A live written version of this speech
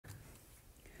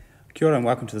Kia ora and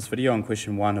welcome to this video on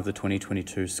question 1 of the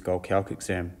 2022 Scholl Calc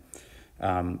exam.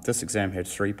 This exam had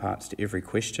 3 parts to every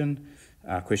question.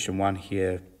 Question 1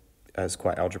 here is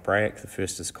quite algebraic. The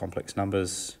first is complex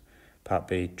numbers, part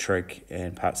B trig,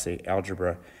 and part C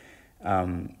algebra.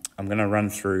 I'm going to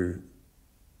run through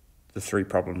the 3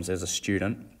 problems as a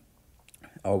student.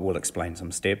 I will explain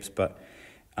some steps, but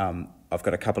I've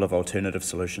got a couple of alternative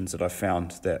solutions that I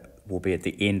found that will be at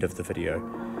the end of the video.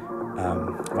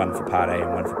 One for part A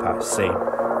and one for part C.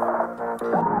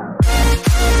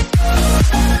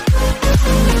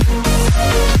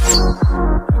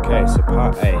 Okay, so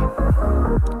part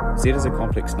A. Z is a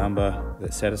complex number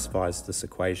that satisfies this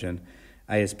equation.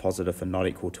 A is positive and not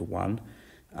equal to 1.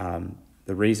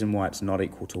 The reason why it's not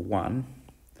equal to 1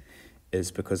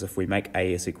 is because if we make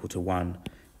A is equal to 1,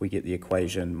 we get the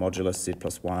equation modulus z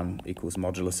plus 1 equals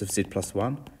modulus of z plus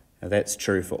 1. Now that's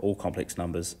true for all complex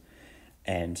numbers.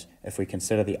 And if we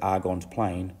consider the Argand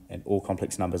plane and all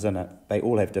complex numbers in it, they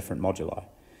all have different moduli.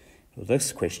 Well,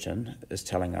 this question is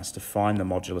telling us to find the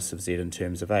modulus of z in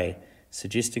terms of A,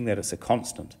 suggesting that it's a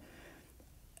constant.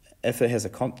 If it has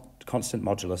a constant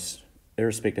modulus,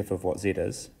 irrespective of what z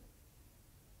is,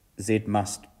 the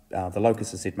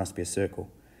locus of z must be a circle.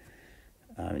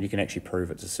 You can actually prove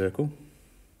it's a circle.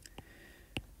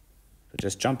 But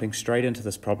just jumping straight into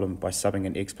this problem by subbing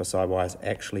in x plus iy is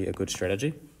actually a good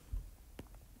strategy.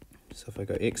 So if I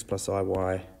go x plus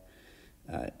iy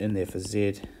in there for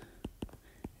z,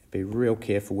 be real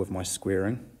careful with my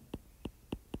squaring.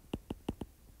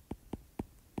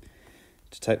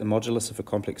 To take the modulus of a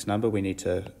complex number, we need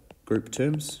to group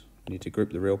terms. We need to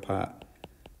group the real part,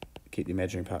 keep the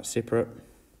imaginary part separate.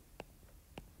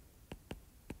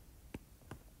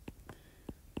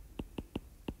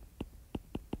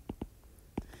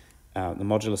 The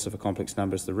modulus of a complex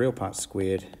number is the real part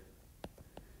squared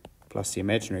plus the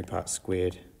imaginary part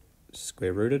squared,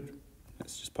 square rooted.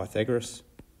 That's just Pythagoras.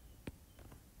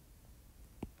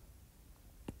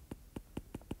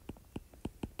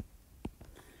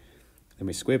 Then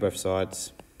we square both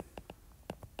sides.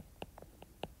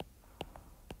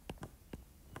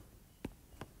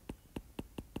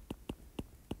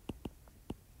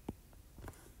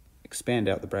 Expand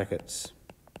out the brackets.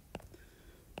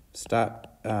 Start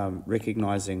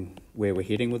recognizing where we're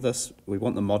heading with this. We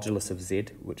want the modulus of z,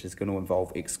 which is going to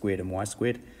involve x squared and y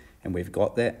squared, and we've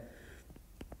got that.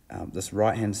 This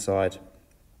right-hand side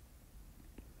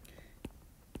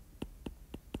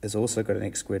has also got an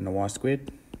x squared and a y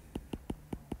squared.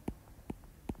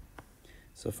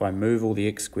 So if I move all the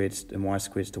x squareds and y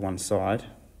squareds to one side,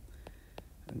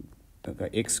 I've got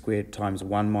x squared times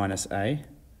 1 minus a,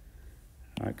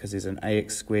 because there's an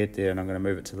ax squared there, and I'm going to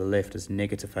move it to the left as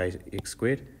negative ax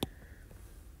squared.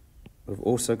 We've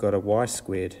also got a y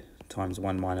squared times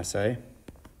 1 minus a.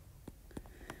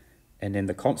 And then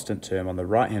the constant term on the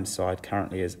right-hand side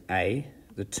currently is a.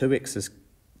 The two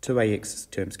ax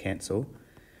terms cancel.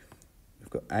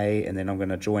 We've got a, and then I'm going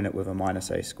to join it with a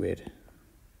minus a squared.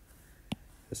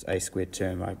 This a squared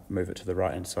term, I move it to the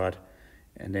right-hand side.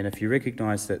 And then if you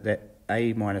recognize that that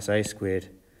a minus a squared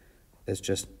is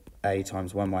just a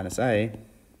times 1 minus a,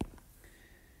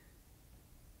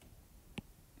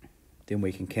 then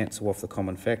we can cancel off the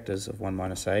common factors of 1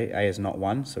 minus a. A is not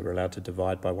 1, so we're allowed to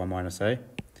divide by 1 minus a.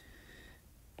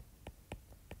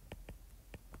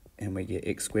 And we get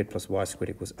x squared plus y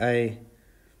squared equals a.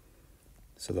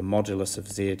 So the modulus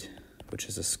of z, which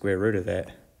is the square root of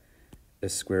that,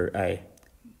 is square root a.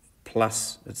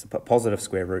 Plus, it's a positive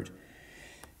square root,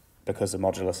 because the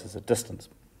modulus is a distance.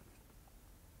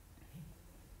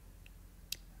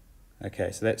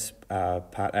 Okay, so that's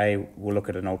part A. We'll look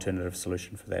at an alternative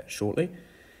solution for that shortly.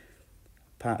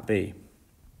 Part B.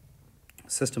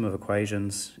 System of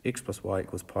equations, x plus y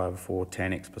equals pi over 4,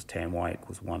 tan x plus tan y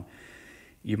equals 1.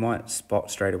 You might spot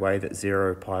straight away that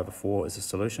 0 pi over 4 is a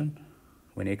solution.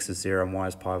 When x is 0 and y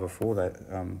is pi over 4,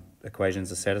 the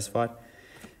equations are satisfied.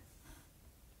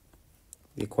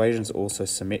 The equations are also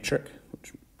symmetric,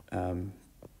 which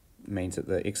means that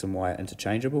the x and y are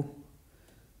interchangeable.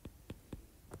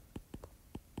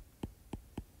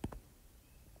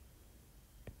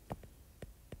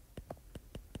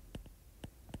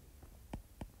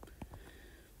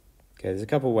 Okay, there's a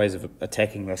couple of ways of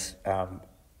attacking this.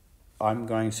 I'm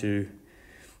going to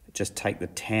just take the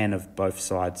tan of both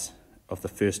sides of the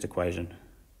first equation.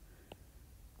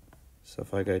 So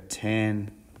if I go tan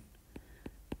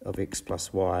of x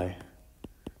plus y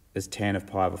is tan of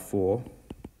pi over 4,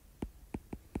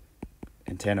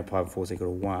 and tan of pi over 4 is equal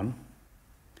to 1,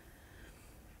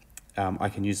 I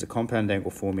can use the compound angle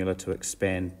formula to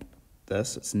expand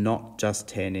this. It's not just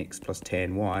tan x plus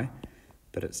tan y,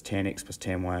 but it's tan x plus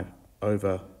tan y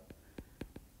over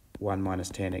 1 minus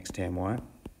tan x tan y,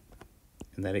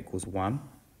 and that equals 1.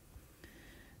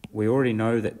 We already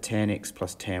know that tan x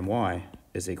plus tan y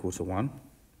is equal to 1.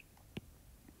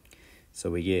 So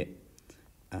we get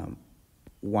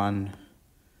 1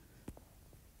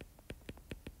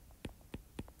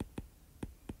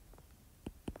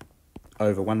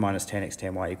 over 1 minus tan x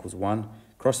tan y equals 1.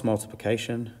 Cross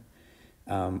multiplication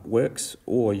works,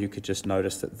 or you could just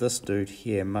notice that this dude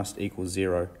here must equal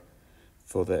 0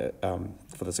 for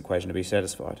this equation to be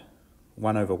satisfied.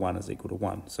 1 over 1 is equal to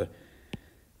 1. So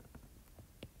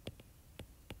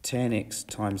tan x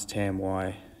times tan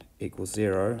y equals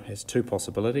 0 has two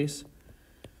possibilities.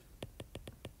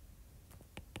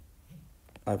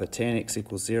 Either tan x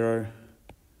equals 0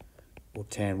 or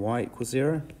tan y equals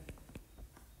 0.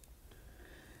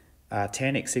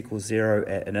 Tan x equals 0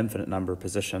 at an infinite number of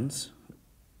positions.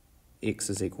 X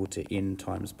is equal to n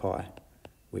times pi,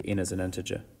 where n is an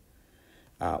integer.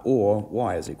 Or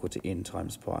y is equal to n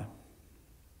times pi.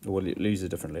 Or we'll use a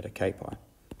different letter, k pi.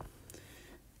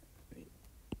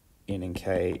 N and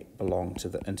k belong to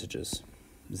the integers.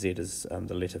 Z is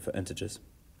the letter for integers.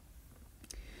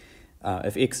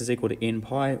 If x is equal to n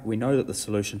pi, we know that the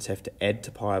solutions have to add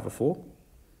to pi over 4.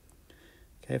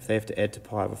 Okay, if they have to add to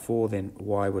pi over 4, then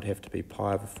y would have to be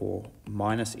pi over 4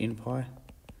 minus n pi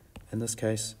in this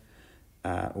case.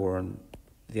 Or in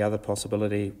the other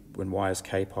possibility, when y is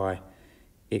k pi,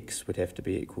 x would have to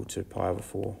be equal to pi over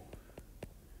 4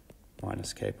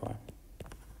 minus k pi.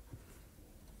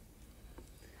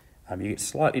 You get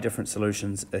slightly different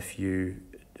solutions if you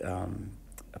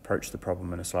approach the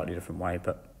problem in a slightly different way,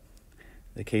 but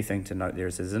the key thing to note there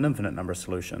is there's an infinite number of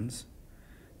solutions.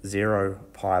 0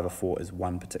 pi over 4 is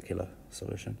one particular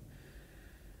solution.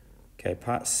 Okay,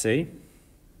 part C.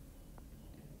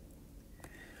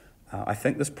 I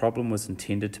think this problem was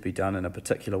intended to be done in a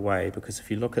particular way, because if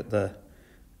you look at the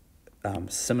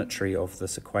symmetry of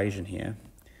this equation here,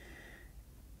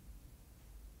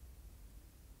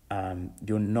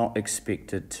 you're not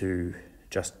expected to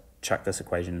just chuck this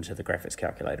equation into the graphics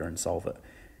calculator and solve it.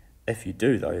 If you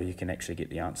do, though, you can actually get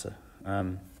the answer.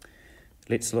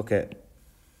 Let's look at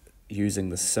using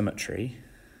the symmetry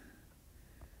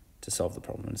to solve the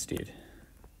problem instead.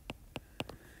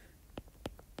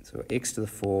 So x to the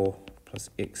 4 plus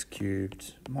x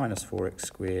cubed minus 4x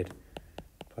squared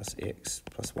plus x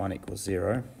plus 1 equals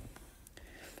 0.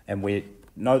 And we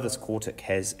know this quartic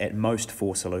has at most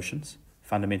 4 solutions.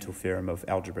 Fundamental theorem of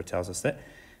algebra tells us that.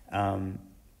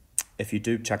 If you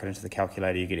do chuck it into the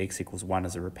calculator, you get x equals 1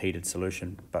 as a repeated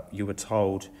solution, but you were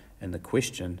told in the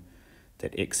question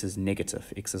that x is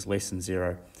negative, x is less than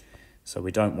 0, so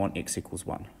we don't want x equals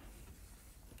 1.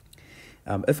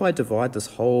 If I divide this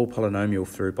whole polynomial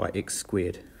through by x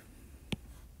squared,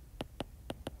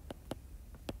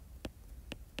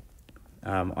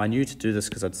 I knew to do this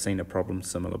because I'd seen a problem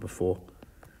similar before.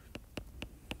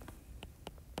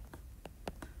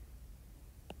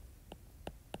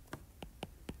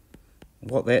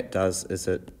 What that does is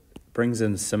it brings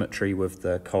in symmetry with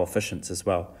the coefficients as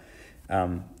well.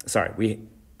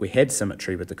 We had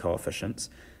symmetry with the coefficients,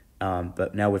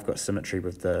 but now we've got symmetry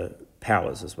with the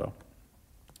powers as well.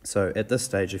 So at this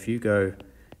stage, if you go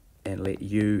and let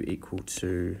u equal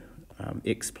to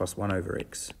x plus 1 over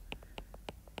x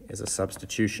as a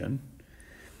substitution,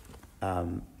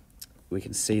 we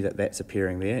can see that that's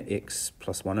appearing there, x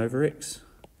plus 1 over x.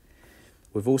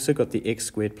 We've also got the x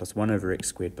squared plus 1 over x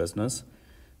squared business.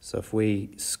 So if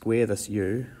we square this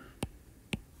u,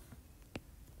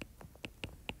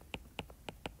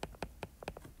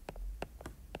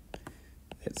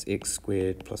 that's x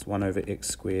squared plus 1 over x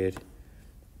squared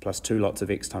plus 2 lots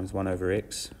of x times 1 over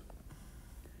x,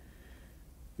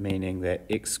 meaning that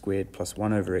x squared plus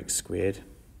 1 over x squared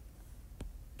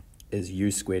is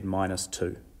u squared minus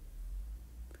 2.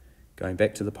 Going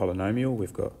back to the polynomial,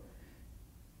 we've got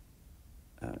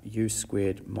u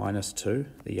squared minus 2,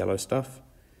 the yellow stuff,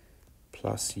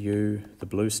 plus u, the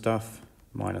blue stuff,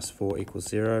 minus 4 equals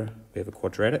 0. We have a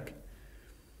quadratic.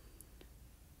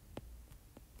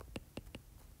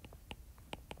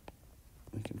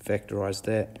 We can factorize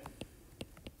that.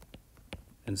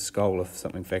 In Scholl, if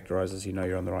something factorizes, you know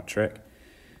you're on the right track.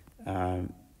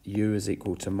 U is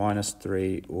equal to minus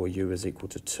 3 or u is equal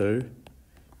to 2.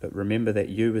 But remember that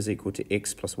u is equal to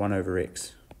x plus 1 over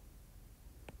x.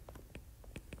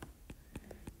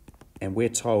 And we're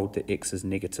told that x is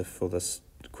negative for this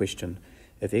question.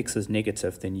 If x is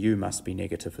negative, then u must be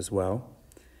negative as well.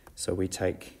 So we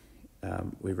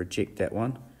reject that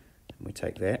one, and we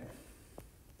take that.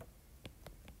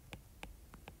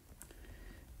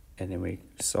 And then we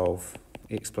solve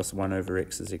x plus 1 over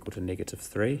x is equal to negative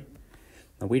 3.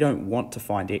 Now, we don't want to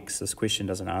find x. This question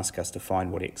doesn't ask us to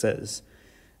find what x is,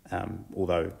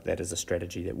 although that is a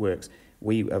strategy that works.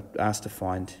 We are asked to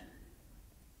find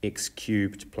x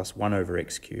cubed plus 1 over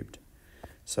x cubed.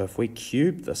 So if we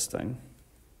cube this thing,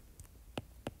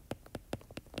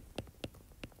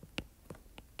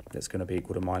 that's going to be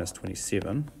equal to minus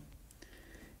 27.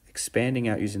 Expanding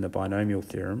out using the binomial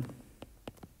theorem,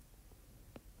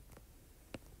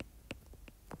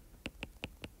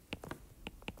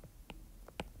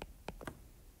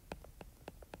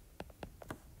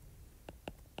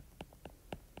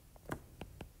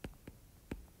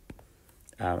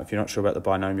 if you're not sure about the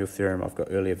binomial theorem, I've got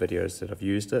earlier videos that I've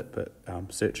used it, but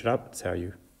search it up. It's how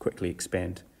you quickly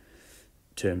expand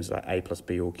terms like a plus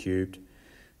b all cubed.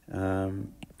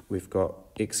 We've got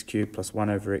x cubed plus 1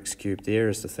 over x cubed there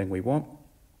is the thing we want.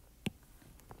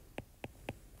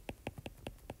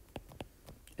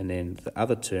 And then the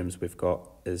other terms we've got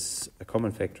is a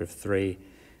common factor of 3.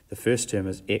 The first term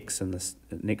is x and the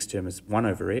next term is 1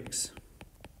 over x.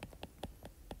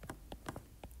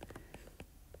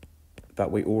 But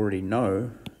we already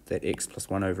know that x plus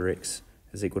 1 over x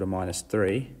is equal to minus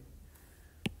 3.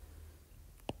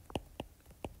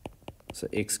 So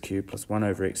x cubed plus 1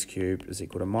 over x cubed is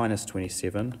equal to minus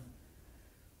 27.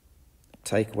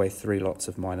 Take away 3 lots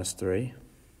of minus 3,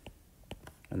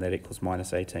 and that equals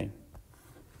minus 18.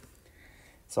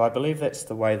 So I believe that's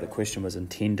the way the question was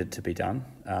intended to be done,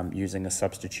 using a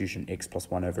substitution x plus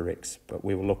 1 over x. But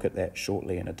we will look at that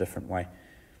shortly in a different way.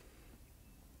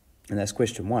 And that's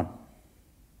question 1.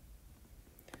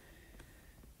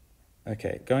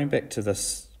 Okay, going back to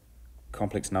this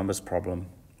complex numbers problem,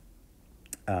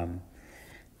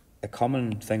 a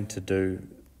common thing to do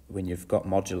when you've got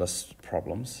modulus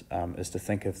problems is to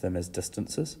think of them as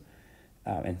distances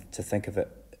and to think of it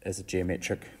as a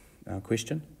geometric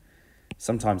question.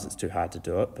 Sometimes it's too hard to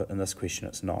do it, but in this question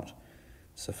it's not.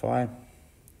 So if I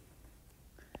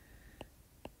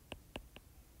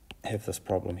have this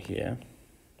problem here,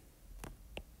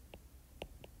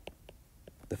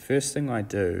 the first thing I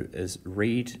do is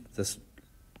read this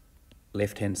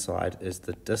left-hand side as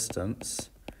the distance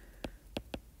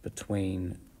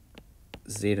between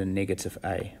z and negative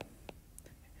a.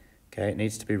 Okay, it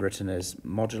needs to be written as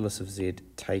modulus of z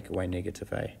take away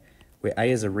negative a, where a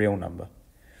is a real number.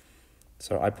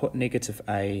 So I put negative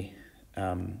a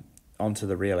onto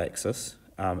the real axis.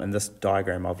 In this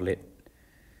diagram, I've let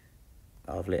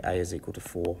a is equal to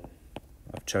 4.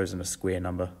 I've chosen a square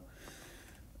number.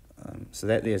 So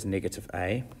that there's negative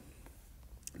a.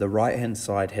 The right-hand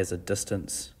side has a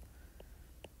distance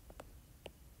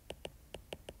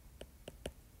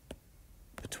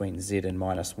between z and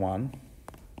minus 1.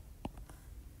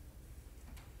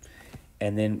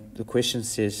 And then the question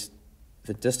says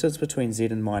the distance between z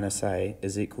and minus a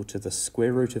is equal to the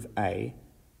square root of a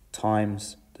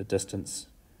times the distance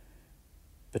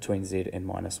between z and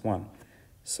minus 1.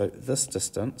 So this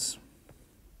distance,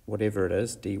 whatever it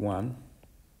is, d1,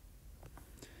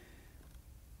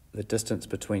 the distance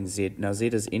between z, now z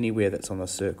is anywhere that's on the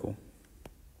circle.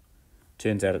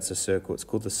 Turns out it's a circle. It's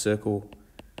called the circle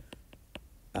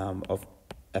of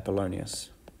Apollonius.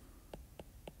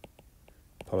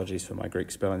 Apologies for my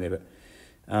Greek spelling there,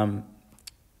 but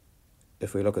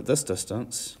if we look at this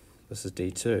distance, this is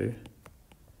d2,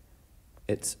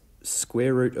 it's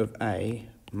square root of a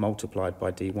multiplied by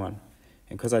d1. And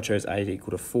because I chose a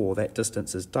equal to 4, that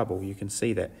distance is double. You can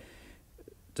see that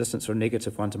distance from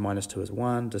negative 1 to minus 2 is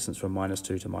 1, distance from minus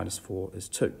 2 to minus 4 is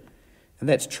 2. And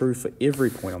that's true for every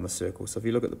point on the circle. So if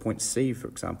you look at the point C, for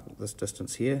example, this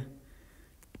distance here,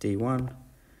 d1,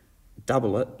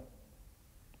 double it,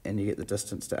 and you get the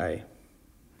distance to A.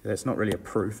 That's not really a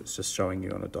proof, it's just showing you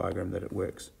on a diagram that it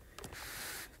works.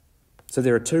 So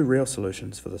there are 2 real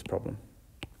solutions for this problem.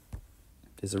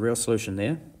 There's a real solution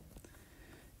there,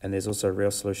 and there's also a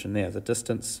real solution there. The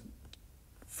distance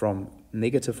from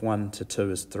negative 1 to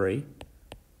 2 is 3,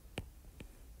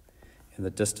 and the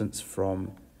distance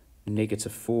from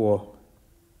negative 4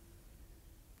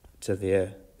 to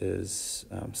there is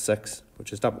 6,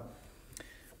 which is double.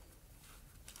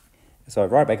 So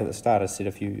right back at the start I said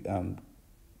if you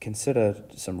consider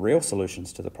some real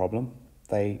solutions to the problem,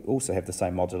 they also have the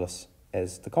same modulus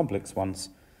as the complex ones.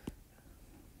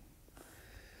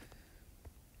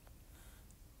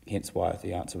 Hence why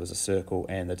the answer was a circle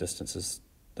and the distance is,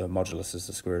 the modulus is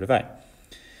the square root of A.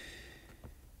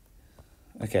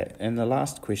 Okay, and the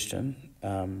last question,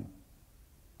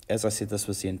 as I said, this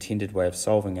was the intended way of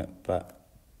solving it, but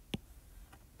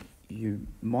you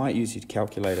might use your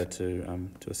calculator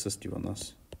to assist you on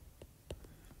this.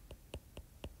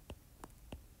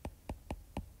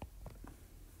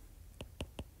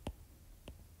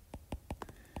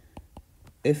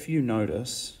 if you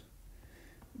notice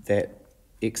that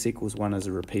x equals 1 is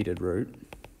a repeated root,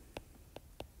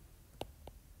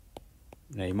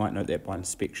 now you might note that by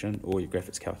inspection or your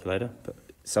graphics calculator, but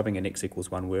subbing in x equals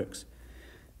 1 works.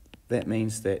 That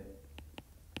means that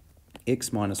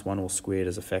x minus 1 all squared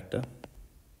is a factor.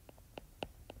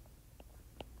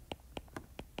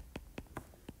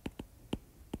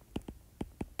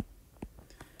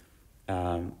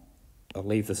 I'll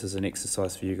leave this as an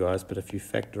exercise for you guys, but if you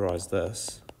factorize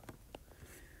this,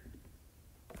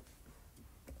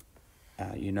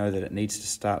 you know that it needs to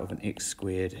start with an x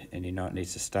squared, and you know it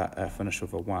needs to finish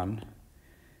with a 1.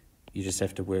 You just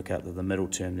have to work out that the middle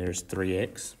term there is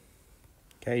 3x.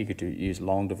 Okay, you could use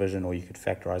long division, or you could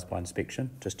factorize by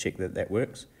inspection. Just check that that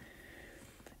works.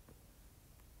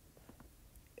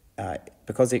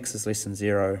 Because x is less than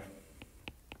 0,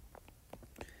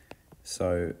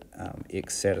 so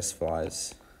x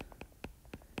satisfies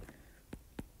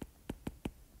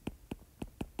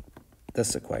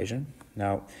this equation.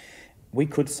 Now, we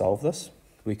could solve this.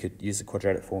 We could use the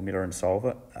quadratic formula and solve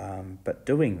it, but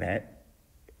doing that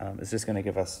is just going to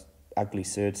give us ugly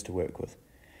surds to work with.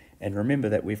 And remember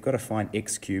that we've got to find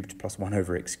x cubed plus 1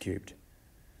 over x cubed.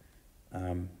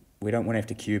 We don't want to have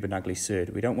to cube an ugly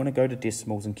surd. We don't want to go to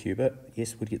decimals and cube it.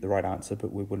 Yes, we'd get the right answer,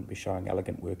 but we wouldn't be showing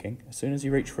elegant working. As soon as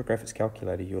you reach for a graphics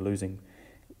calculator, you're losing,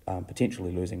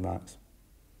 potentially losing marks.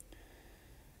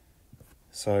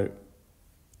 So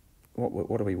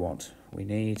what do we want? We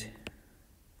need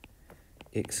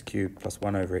x cubed plus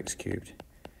 1 over x cubed.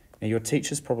 Now your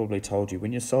teacher's probably told you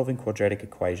when you're solving quadratic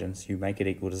equations, you make it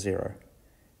equal to 0.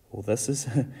 Well, this is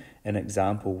an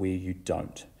example where you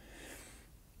don't.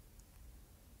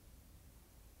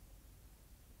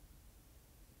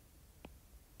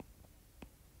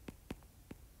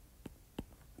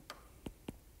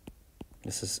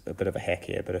 This is a bit of a hack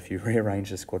here, but if you rearrange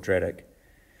this quadratic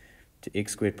to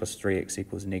x squared plus 3x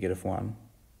equals negative 1,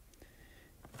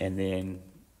 and then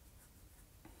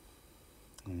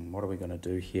what are we going to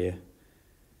do here?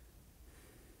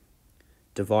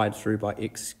 Divide through by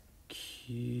x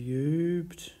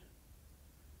cubed.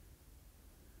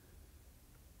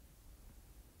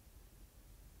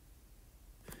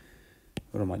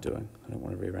 What am I doing? I don't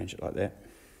want to rearrange it like that.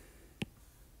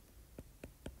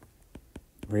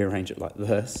 Rearrange it like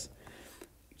this.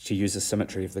 To use the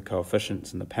symmetry of the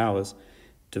coefficients and the powers,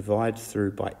 divide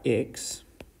through by x.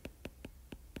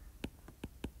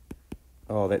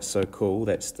 Oh, that's so cool.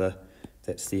 That's the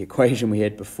equation we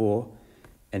had before,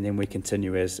 and then we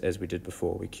continue as we did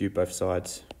before. We cube both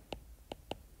sides.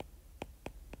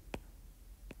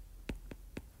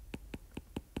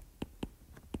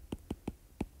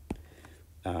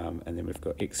 And then we've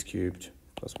got x cubed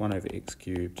plus 1 over x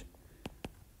cubed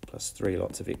plus 3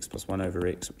 lots of x plus 1 over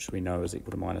x, which we know is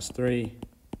equal to minus 3.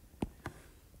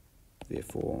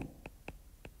 Therefore,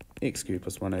 x cubed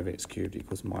plus 1 over x cubed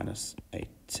equals minus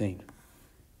 18.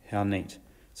 How neat.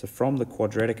 So from the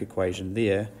quadratic equation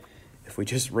there, if we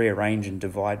just rearrange and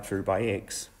divide through by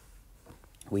x,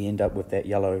 we end up with that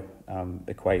yellow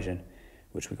equation,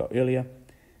 which we got earlier,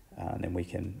 and then we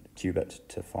can cube it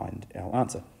to find our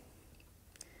answer.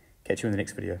 Catch you in the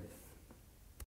next video.